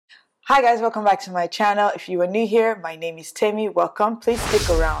Hi guys, welcome back to my channel. If you are new here, my name is Temie. Welcome. Please stick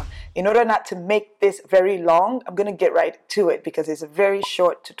around. In order not to make this very long, I'm going to get right to it because it's a very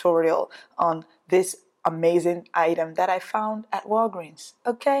short tutorial on this amazing item that I found at Walgreens.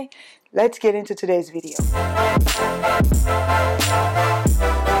 Okay, let's get into today's video.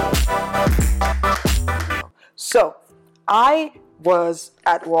 So, I was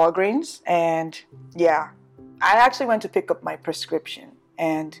at Walgreens and yeah, I actually went to pick up my prescription,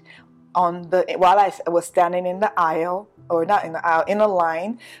 and while I was standing in the aisle, or not in the aisle, in a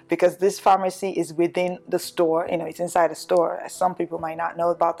line, because this pharmacy is within the store, you know, it's inside a store. Some people might not know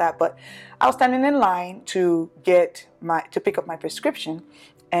about that, but I was standing in line to pick up my prescription,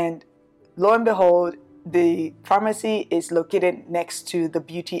 and lo and behold, the pharmacy is located next to the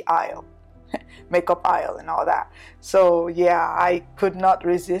beauty aisle, makeup aisle and all that. So yeah, I could not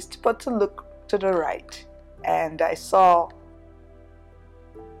resist but to look to the right, and I saw,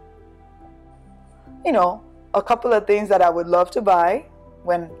 you know, a couple of things that I would love to buy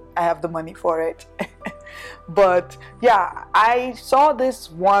when I have the money for it. But yeah, I saw this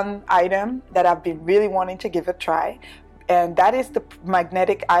one item that I've been really wanting to give a try, and that is the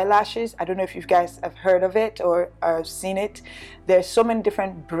magnetic eyelashes. I don't know if you guys have heard of it or seen it. There's so many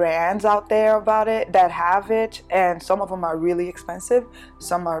different brands out there about it that have it, and some of them are really expensive.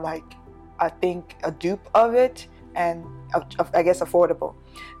 Some are like, I think, a dupe of it, and I guess affordable.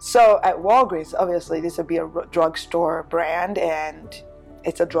 So at Walgreens, obviously this would be a drugstore brand, and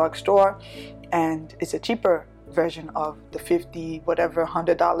it's a drugstore, and it's a cheaper version of the $50 whatever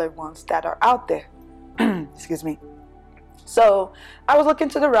 $100 ones that are out there. Excuse me. So I was looking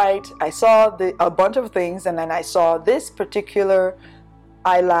to the right, I saw a bunch of things, and then I saw this particular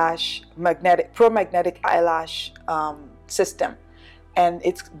eyelash ProMagnetic eyelash system, and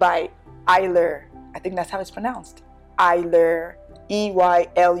it's by EYLURE. I think that's how it's pronounced. EYLURE,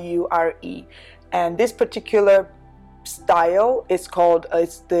 EYLURE. And this particular style is called,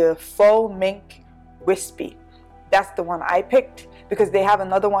 it's the Faux Mink Wispy. That's the one I picked because they have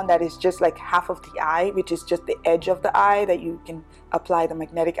another one that is just like half of the eye, which is just the edge of the eye that you can apply the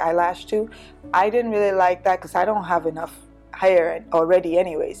magnetic eyelash to. I didn't really like that because I don't have enough hair already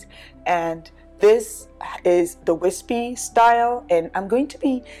anyways. And this is the wispy style, and I'm going to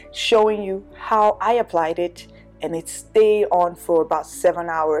be showing you how I applied it, and it stayed on for about 7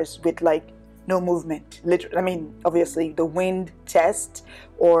 hours with like no movement. Literally, I mean, obviously the wind test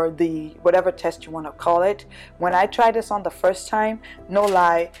or the whatever test you want to call it. When I tried this on the first time, no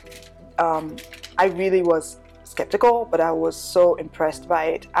lie, I really was skeptical, but I was so impressed by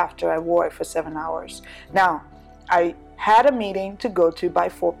it after I wore it for 7 hours. Now, I had a meeting to go to by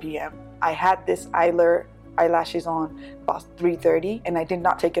 4 p.m. I had this EYLURE eyelashes on about 3:30, and I did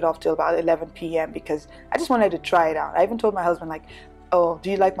not take it off till about 11 p.m. because I just wanted to try it out. I even told my husband, like, oh,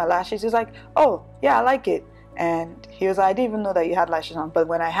 do you like my lashes? He's like, oh yeah, I like it. And he was like, I didn't even know that you had lashes on. But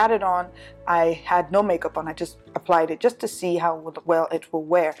when I had it on, I had no makeup on. I just applied it just to see how well it will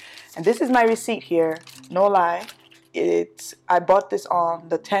wear. And this is my receipt here, no lie. I bought this on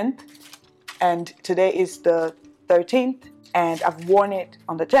the 10th, and today is the 13th, and I've worn it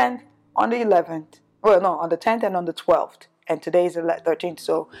on the 10th, on the 11th, well no, on the 10th and on the 12th, and today is the 13th.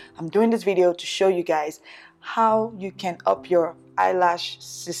 So I'm doing this video to show you guys how you can up your eyelash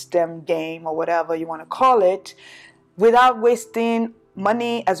system game, or whatever you want to call it, without wasting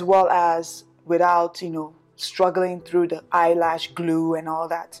money, as well as without, you know, struggling through the eyelash glue and all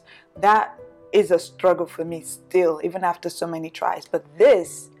that. That is a struggle for me still, even after so many tries. But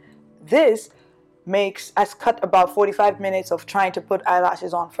this has cut about 45 minutes of trying to put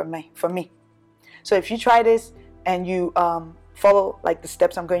eyelashes on for me. So if you try this and you follow like the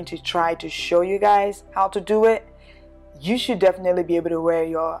steps I'm going to try to show you guys how to do it, you should definitely be able to wear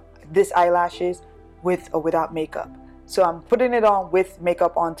this eyelashes with or without makeup. So I'm putting it on with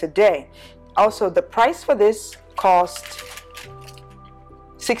makeup on today. Also, the price for this cost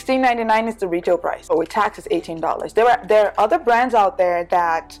 $16.99 is the retail price, but with tax is $18. There are other brands out there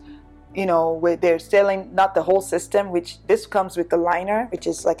that, you know, where they're selling not the whole system, which this comes with the liner, which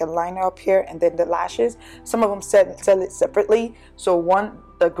is like a liner up here, and then the lashes. Some of them sell it separately. So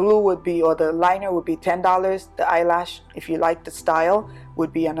the glue would be, or the liner would be $10. The eyelash, if you like the style,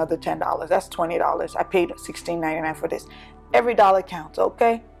 would be another $10. That's $20. I paid $16.99 for this. Every dollar counts,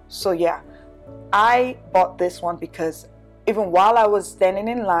 okay? So yeah, I bought this one because even while I was standing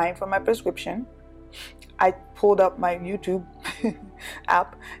in line for my prescription, I pulled up my YouTube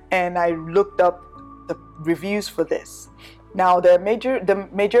app and I looked up the reviews for this. Now the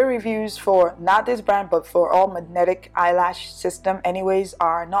major reviews for not this brand but for all magnetic eyelash system anyways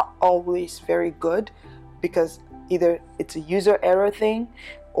are not always very good, because either it's a user error thing,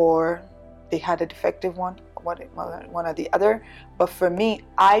 or they had a defective one or the other. But for me,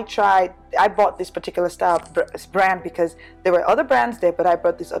 I bought this particular style brand because there were other brands there, but I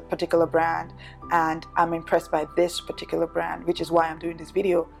bought this particular brand and I'm impressed by this particular brand, which is why I'm doing this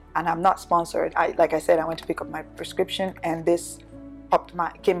video. And I'm not sponsored. Like I said, I went to pick up my prescription and this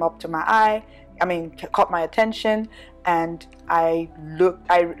came up to my eye. Caught my attention, and I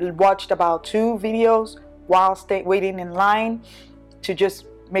watched about 2 videos while waiting in line to just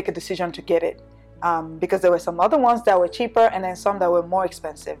make a decision to get it. Because there were some other ones that were cheaper and then some that were more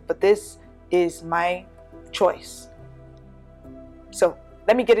expensive, but this is my choice. So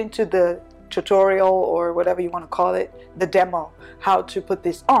let me get into the tutorial, or whatever you want to call it, the demo, how to put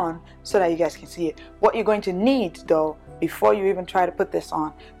this on so that you guys can see it. What you're going to need though, before you even try to put this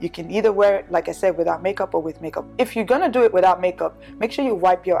on, you can either wear it, like I said, without makeup or with makeup. If you're gonna do it without makeup, make sure you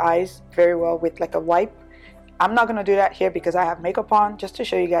wipe your eyes very well with like a wipe. I'm not gonna do that here because I have makeup on, just to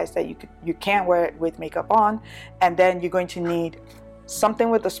show you guys that you can wear it with makeup on. And then you're going to need something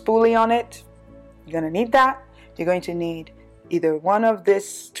with a spoolie on it. You're gonna need that. You're going to need either one of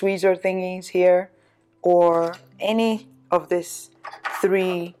this tweezer thingies here, or any of this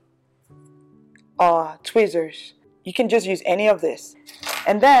 3 tweezers. You can just use any of this.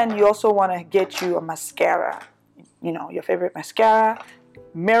 And then you also want to get you a mascara, your favorite mascara,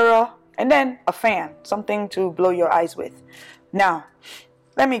 mirror, and then a fan, something to blow your eyes with. Now,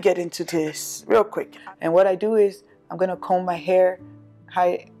 let me get into this real quick. And what I do is I'm going to comb my hair,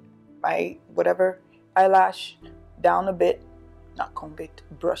 my whatever eyelash down a bit. Not comb it,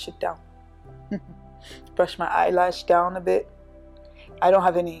 brush it down. Brush my eyelash down a bit. I don't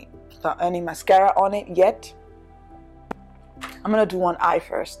have any mascara on it yet. I'm going to do one eye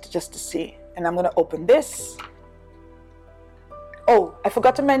first just to see. And I'm going to open this. Oh, I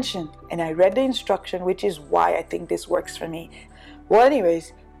forgot to mention, and I read the instruction, which is why I think this works for me. Well,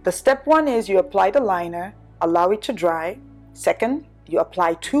 anyways, the step 1 is you apply the liner, allow it to dry. Second, you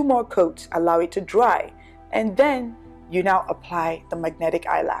apply 2 more coats, allow it to dry. And then you now apply the magnetic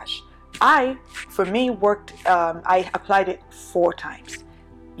eyelash. For me, I applied it 4 times.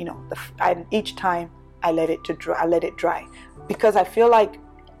 And each time I let it dry. Because I feel like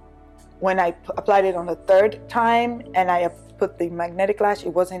when I applied it on the 3rd time and I put the magnetic lash, it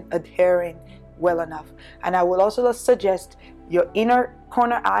wasn't adhering well enough. And I would also suggest your inner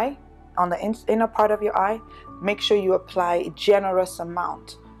corner eye, on the inner part of your eye, make sure you apply a generous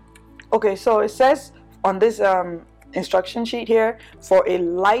amount. Okay, so it says on this instruction sheet here, for a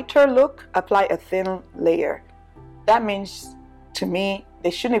lighter look, apply a thin layer. That means, to me,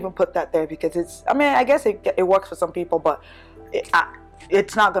 they shouldn't even put that there because I guess it works for some people, but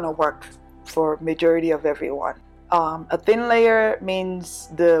it's not going to work for majority of everyone. A thin layer means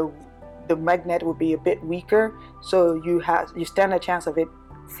the magnet will be a bit weaker, so you stand a chance of it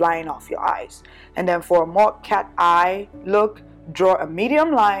flying off your eyes. And then for a more cat eye look, draw a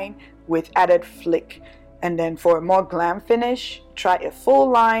medium line with added flick. And then for a more glam finish, try a full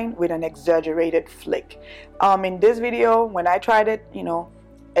line with an exaggerated flick. In this video, when I tried it,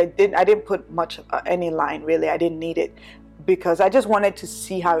 I didn't put much any line really. I didn't need it because I just wanted to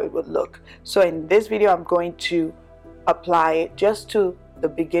see how it would look. So in this video, I'm going to apply it just to the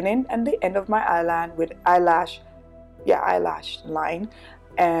beginning and the end of my eyeline with eyelash line,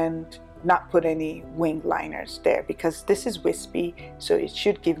 and not put any wing liners there because this is wispy, so it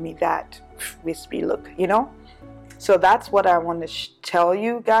should give me that wispy look, So that's what I want to tell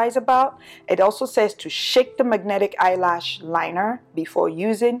you guys about. It also says to shake the magnetic eyelash liner before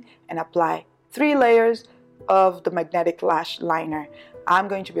using and apply 3 layers of the magnetic lash liner. I'm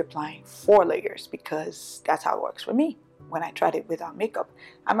going to be applying 4 layers because that's how it works for me when I tried it without makeup.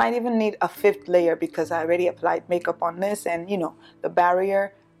 I might even need a 5th layer because I already applied makeup on this, and the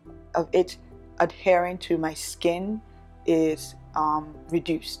barrier of it adhering to my skin is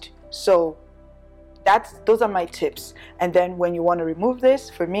reduced. So those are my tips. And then when you want to remove this,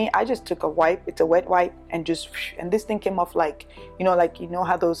 for me, I just took a wipe, it's a wet wipe, and this thing came off like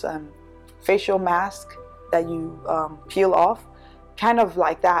how those facial masks that you peel off, kind of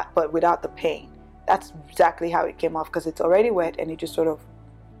like that, but without the pain. That's exactly how it came off because it's already wet, and it just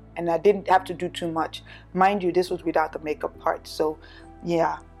and I didn't have to do too much. Mind you, this was without the makeup part, so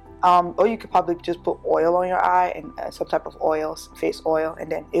yeah. Or you could probably just put oil on your eye and some type of oil, face oil,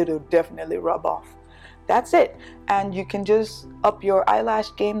 and then it'll definitely rub off. That's it. And you can just up your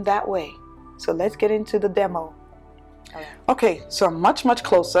eyelash game that way. So let's get into the demo. Okay, so I'm much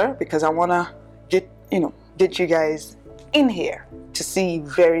closer because I want to get you guys in here to see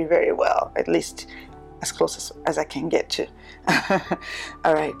very, very well, at least as close as I can get to.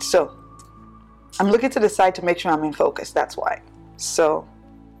 All right, so I'm looking to the side to make sure I'm in focus. That's why. So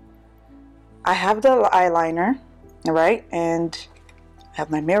I have the eyeliner, all right, and I have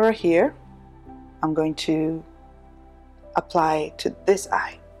my mirror here. I'm going to apply to this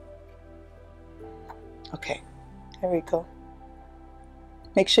eye. Okay, here we go.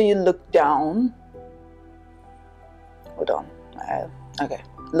 Make sure you look down. Hold on. Okay,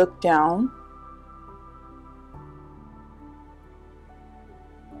 look down.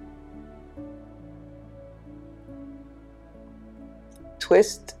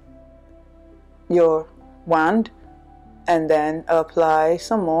 Twist your wand and then apply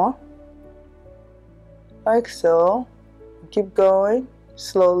some more, like so. Keep going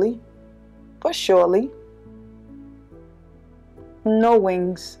slowly but surely. No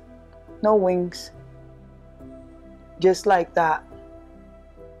wings, no wings, just like that.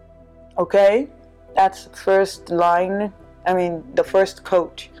 Okay, that's first line, I mean the first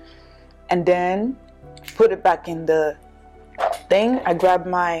coat. And then put it back in the thing. I grab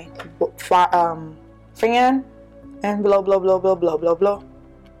my fan and blow, blow, blow, blow, blow, blow, blow.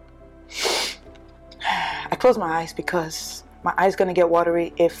 I close my eyes because my eyes gonna get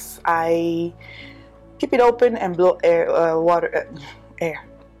watery if I keep it open and blow air, air.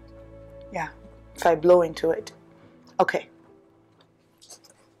 Yeah, if I blow into it. Okay.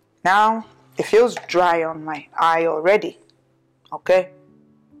 Now it feels dry on my eye already. Okay,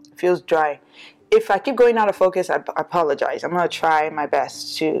 it feels dry. If I keep going out of focus, I apologize. I'm gonna try my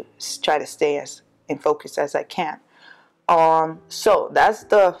best to try to stay as in focus as I can. So that's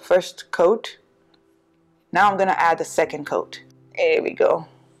the first coat. Now I'm gonna add the second coat. There we go.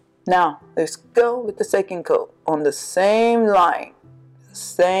 Now let's go with the second coat on the same line.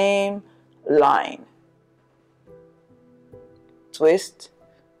 Same line. Twist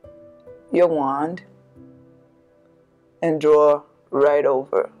your wand and draw right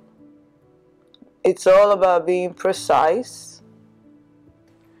over. It's all about being precise.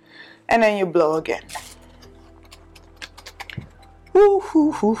 And then you blow again.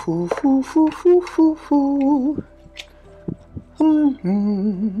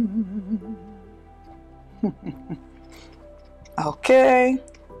 Okay.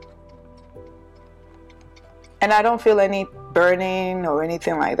 And I don't feel any burning or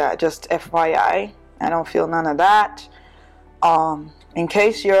anything like that. Just FYI, I don't feel none of that. In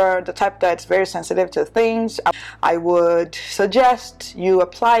case you're the type that's very sensitive to things, I would suggest you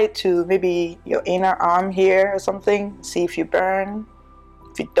apply it to maybe your inner arm here or something. See if you burn.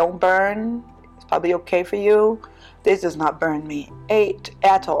 If you don't burn, it's probably okay for you. This does not burn me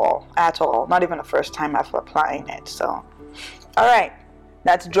at all. Not even the first time after applying it. So, all right,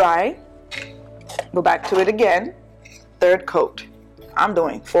 that's dry. Go back to it again. Third coat. I'm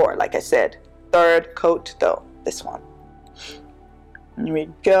doing 4, like I said. Third coat though, this one. Here we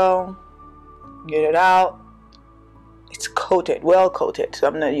go. Get it out. It's coated, well coated. So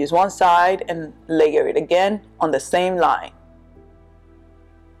I'm going to use one side and layer it again on the same line.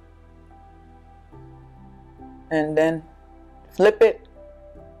 And then flip it.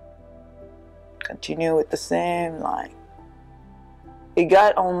 Continue with the same line. It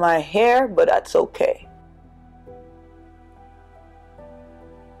got on my hair, but that's okay.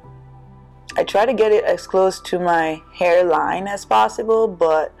 I try to get it as close to my hairline as possible,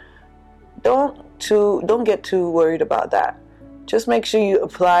 but don't get too worried about that. Just make sure you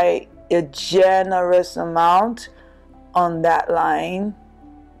apply a generous amount on that line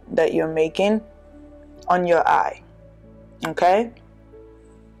that you're making on your eye. Okay?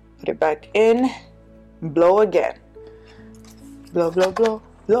 Put it back in. Blow again. Blow, blow, blow,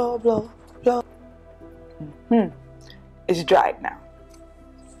 blow, blow, blow. It's dried now.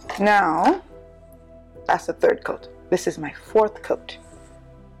 Now, that's the third coat. This is my fourth coat.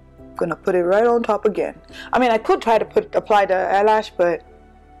 I'm gonna put it right on top again. I mean, I could try to apply the eyelash, but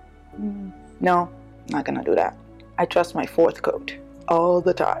no, I'm not gonna do that. I trust my fourth coat all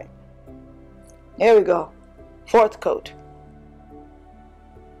the time. Here we go. Fourth coat.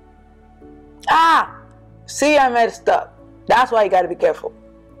 Ah! See, I messed up. That's why you gotta be careful.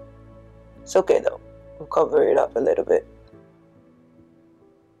 It's okay though. We'll cover it up a little bit.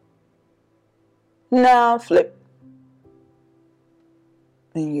 Now flip.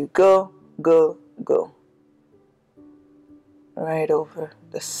 And you go, go, go. Right over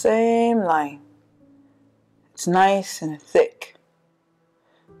the same line. It's nice and thick.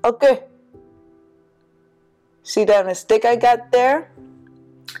 Okay. See that mistake I got there?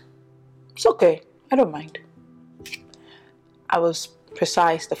 It's okay. I don't mind. I was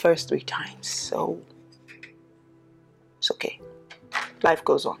precise the first 3 times, so it's okay. Life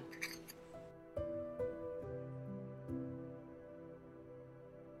goes on.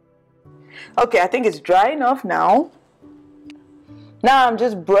 Okay, I think it's dry enough now. Now I'm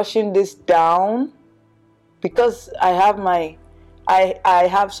just brushing this down because I have my, I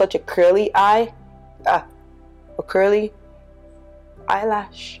have such a curly eye, a curly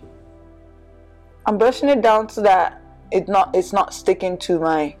eyelash. I'm brushing it down so that it's not sticking to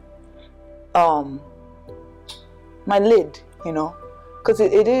my my lid, you know, because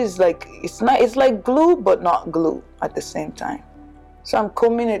it is like, it's like glue but not glue at the same time. So I'm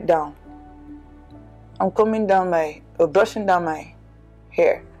combing it down. I'm combing down brushing down my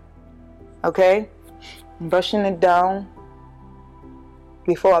hair. Okay, I'm brushing it down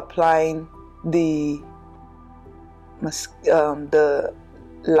before applying the what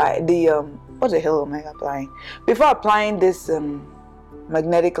the hell am I applying? Before applying this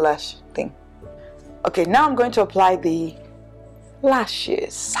magnetic lash thing. Okay, now I'm going to apply the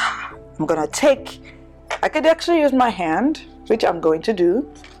lashes. I'm gonna I could actually use my hand, which I'm going to do,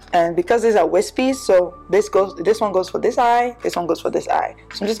 and because these are wispy, so this one goes for this eye, this one goes for this eye.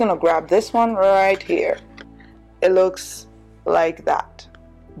 So I'm just gonna grab this one right here. It looks like that.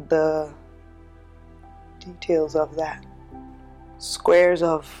 The details of that. Squares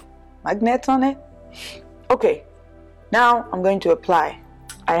of magnets on it. Okay, now I'm going to apply.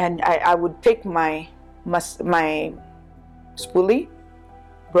 I would take my spoolie,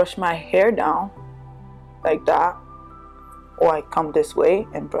 brush my hair down like that, or I come this way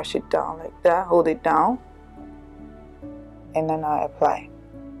and brush it down like that, hold it down, and then I apply.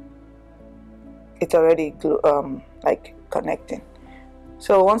 It's already like connecting.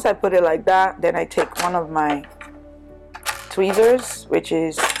 So once I put it like that, then I take one of my tweezers, which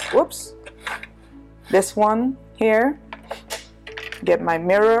is, whoops, this one here, get my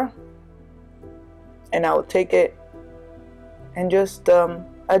mirror, and I will take it and just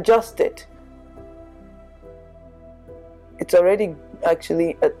adjust it. It's already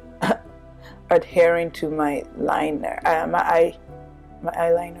actually adhering to my liner, my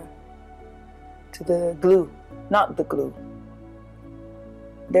eyeliner, to the glue, not the glue.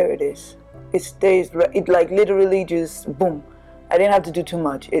 There it is. It stays. It like literally just boom. I didn't have to do too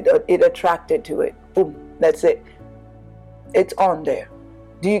much. It attracted to it. Boom. That's it. It's on there.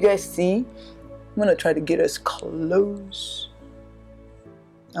 Do you guys see? I'm gonna try to get as close.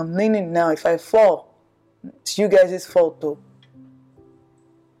 I'm leaning now. If I fall, it's you guys' fault though.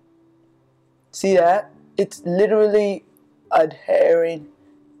 See that? It's literally adhering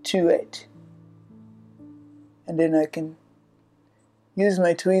to it. And then I can use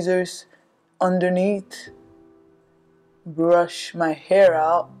my tweezers underneath, brush my hair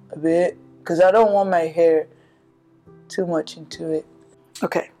out a bit, because I don't want my hair too much into it.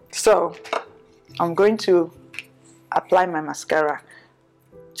 Okay, so I'm going to apply my mascara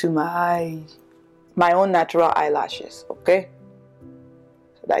to my own natural eyelashes, okay?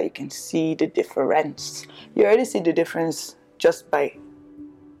 So that you can see the difference. You already see the difference just by,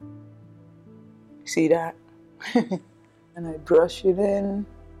 see that? And I brush it in.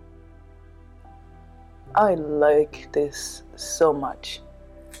 I like this so much.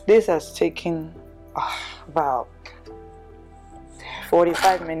 This has taken about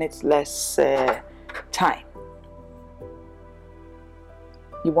 45 minutes less time.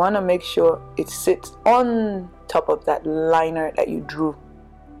 You want to make sure it sits on top of that liner that you drew,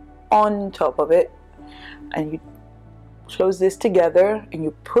 on top of it, and you close this together and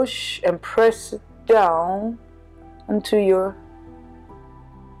you push and press it down into your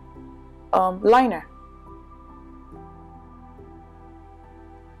liner.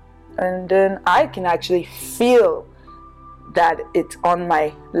 And then I can actually feel that it's on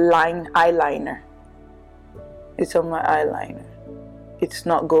my eyeliner. It's on my eyeliner. It's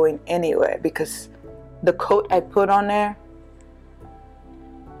not going anywhere because the coat I put on there,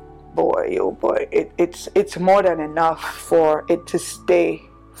 boy, oh boy, it's more than enough for it to stay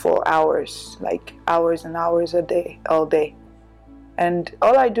for hours, like hours and hours a day, all day. And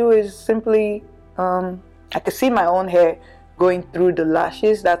all I do is simply, I can see my own hair going through the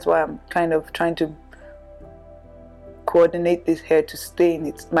lashes. That's why I'm kind of trying to coordinate this hair to stay in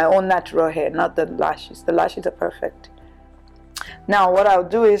it's my own natural hair, not the lashes. The lashes are perfect. Now what I'll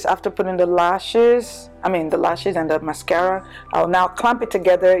do is, after putting the lashes and the mascara, I'll now clamp it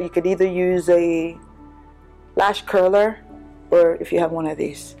together. You could either use a lash curler, or if you have one of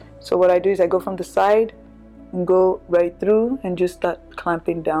these. So what I do is I go from the side and go right through and just start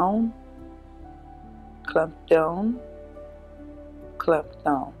clamping down, clamp down, clamp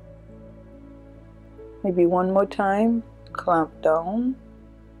down. Maybe one more time, clamp down,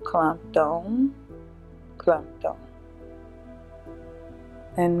 clamp down, clamp down.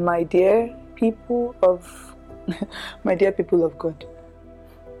 And my dear people of God,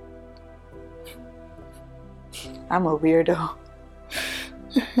 I'm a weirdo.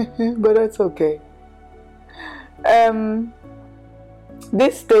 but that's okay.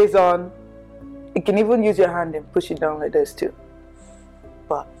 This stays on. You can even use your hand and push it down like this too.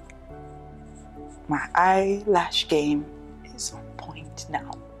 But my eyelash game is on point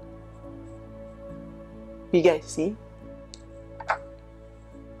now. You guys see?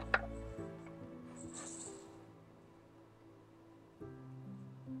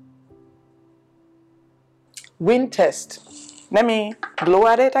 Wind test. Let me blow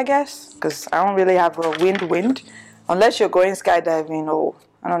at it, I guess, because I don't really have a wind, unless you're going skydiving or,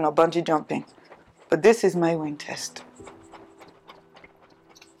 I don't know, bungee jumping. But this is my wind test.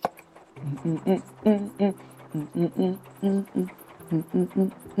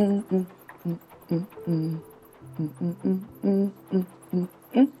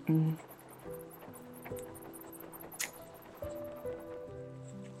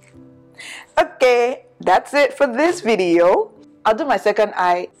 Okay, that's it for this video. I'll do my second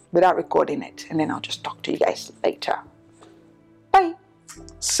eye without recording it, and then I'll just talk to you guys later. Bye.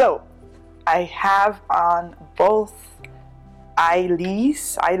 So, I have on both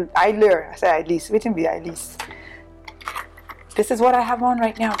EYLURE. I said EYLURE. Wait till be EYLURE. This is what I have on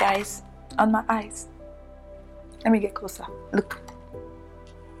right now, guys, on my eyes. Let me get closer. Look.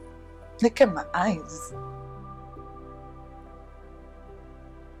 Look at my eyes.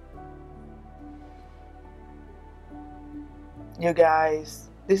 You guys,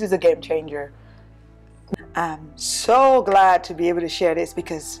 this is a game changer. I'm so glad to be able to share this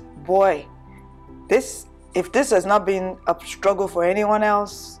because, boy, if this has not been a struggle for anyone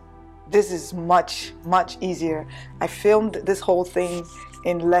else, this is much easier. I filmed this whole thing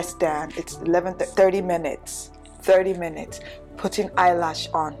in less than 30 minutes putting eyelash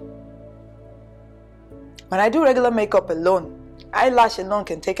on. When I do regular makeup alone, eyelash alone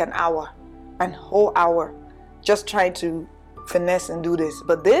can take an hour, an whole hour, just trying to finesse and do this.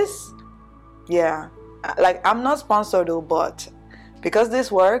 But this, yeah, like, I'm not sponsored though, but because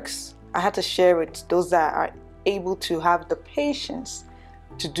this works, I had to share with those that are able to have the patience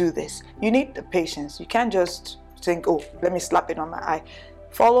to do this. You need the patience. You can't just think, oh, let me slap it on my eye.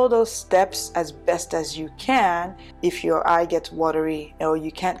 Follow those steps as best as you can. If your eye gets watery or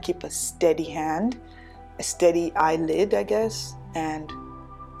you can't keep a steady hand, a steady eyelid, I guess, and,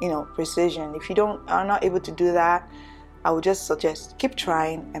 you know, precision. If you are not able to do that, I would just suggest keep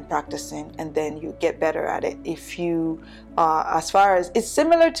trying and practicing, and then you get better at it. If you, as far as, it's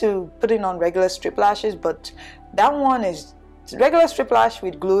similar to putting on regular strip lashes, but that one is, regular strip lash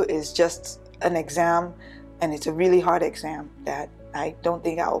with glue is just an exam, and it's a really hard exam that I don't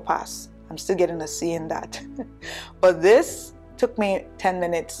think I will pass. I'm still getting a C in that. But this took me 10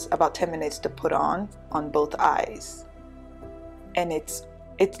 minutes, about 10 minutes to put on both eyes. And it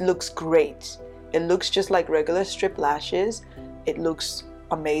looks great. It looks just like regular strip lashes. It looks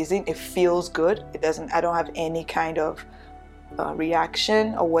amazing. It feels good. It doesn't, I don't have any kind of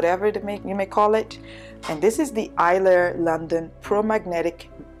reaction or whatever you may call it. And this is the EYLURE London ProMagnetic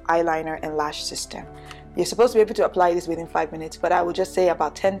Eyeliner and Lash System. You're supposed to be able to apply this within 5 minutes, but I would just say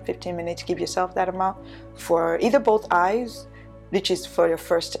about 10-15 minutes. Give yourself that amount for either both eyes, which is for your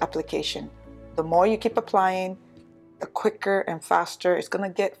first application. The more you keep applying, the quicker and faster it's gonna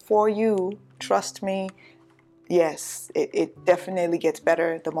get for you. Trust me. Yes, it definitely gets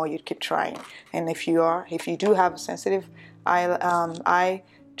better the more you keep trying. And if you do have a sensitive eye,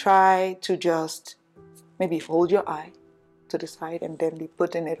 try to just maybe hold your eye to the side and then be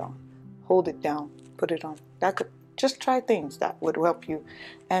putting it on. Hold it down, put it on. That could just try things that would help you,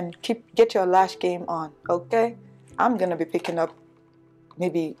 and get your lash game on. Okay, I'm gonna be picking up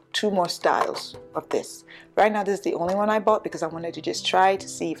maybe 2 more styles of this. Right now, this is the only one I bought because I wanted to just try to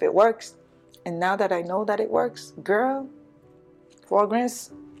see if it works. And now that I know that it works, girl,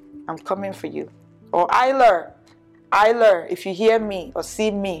 Fragrance, I'm coming for you. Or EYLURE, if you hear me or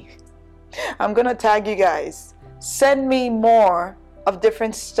see me, I'm gonna tag you guys. Send me more of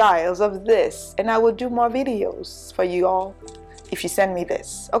different styles of this, and I will do more videos for you all if you send me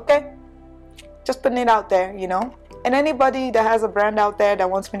this, okay? Just putting it out there, you know? And anybody that has a brand out there that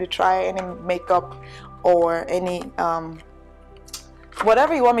wants me to try any makeup or any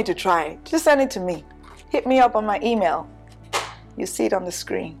whatever you want me to try, just send it to me. Hit me up on my email. You see it on the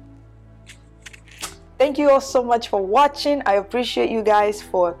screen. Thank you all so much for watching. I appreciate you guys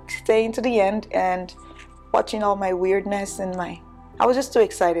for staying to the end and watching all my weirdness and I was just too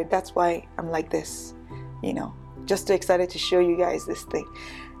excited. That's why I'm like this, you know, just too excited to show you guys this thing.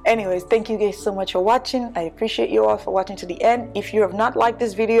 Anyways, thank you guys so much for watching. I appreciate you all for watching to the end. If you have not liked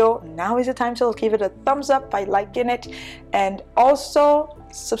this video, now is the time to give it a thumbs up by liking it, and also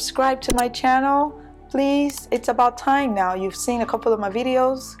subscribe to my channel please, it's about time now. You've seen a couple of my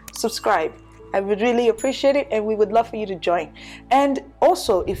videos. Subscribe. I would really appreciate it, and we would love for you to join. And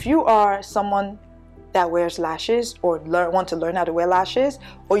also, if you are someone that wears lashes or want to learn how to wear lashes,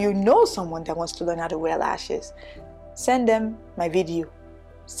 or you know someone that wants to learn how to wear lashes, send them my video.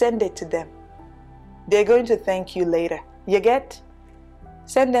 Send it to them. They're going to thank you later. You get?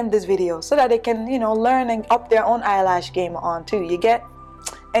 Send them this video so that they can, you know, learn and up their own eyelash game on too. You get?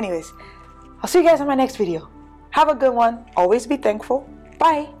 Anyways, I'll see you guys in my next video. Have a good one. Always be thankful.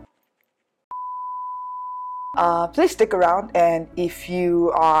 Bye. Please stick around, and if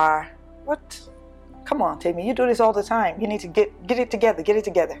you are, what? Come on, Temie, you do this all the time. You need to get it together. Get it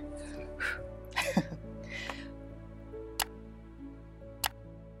together.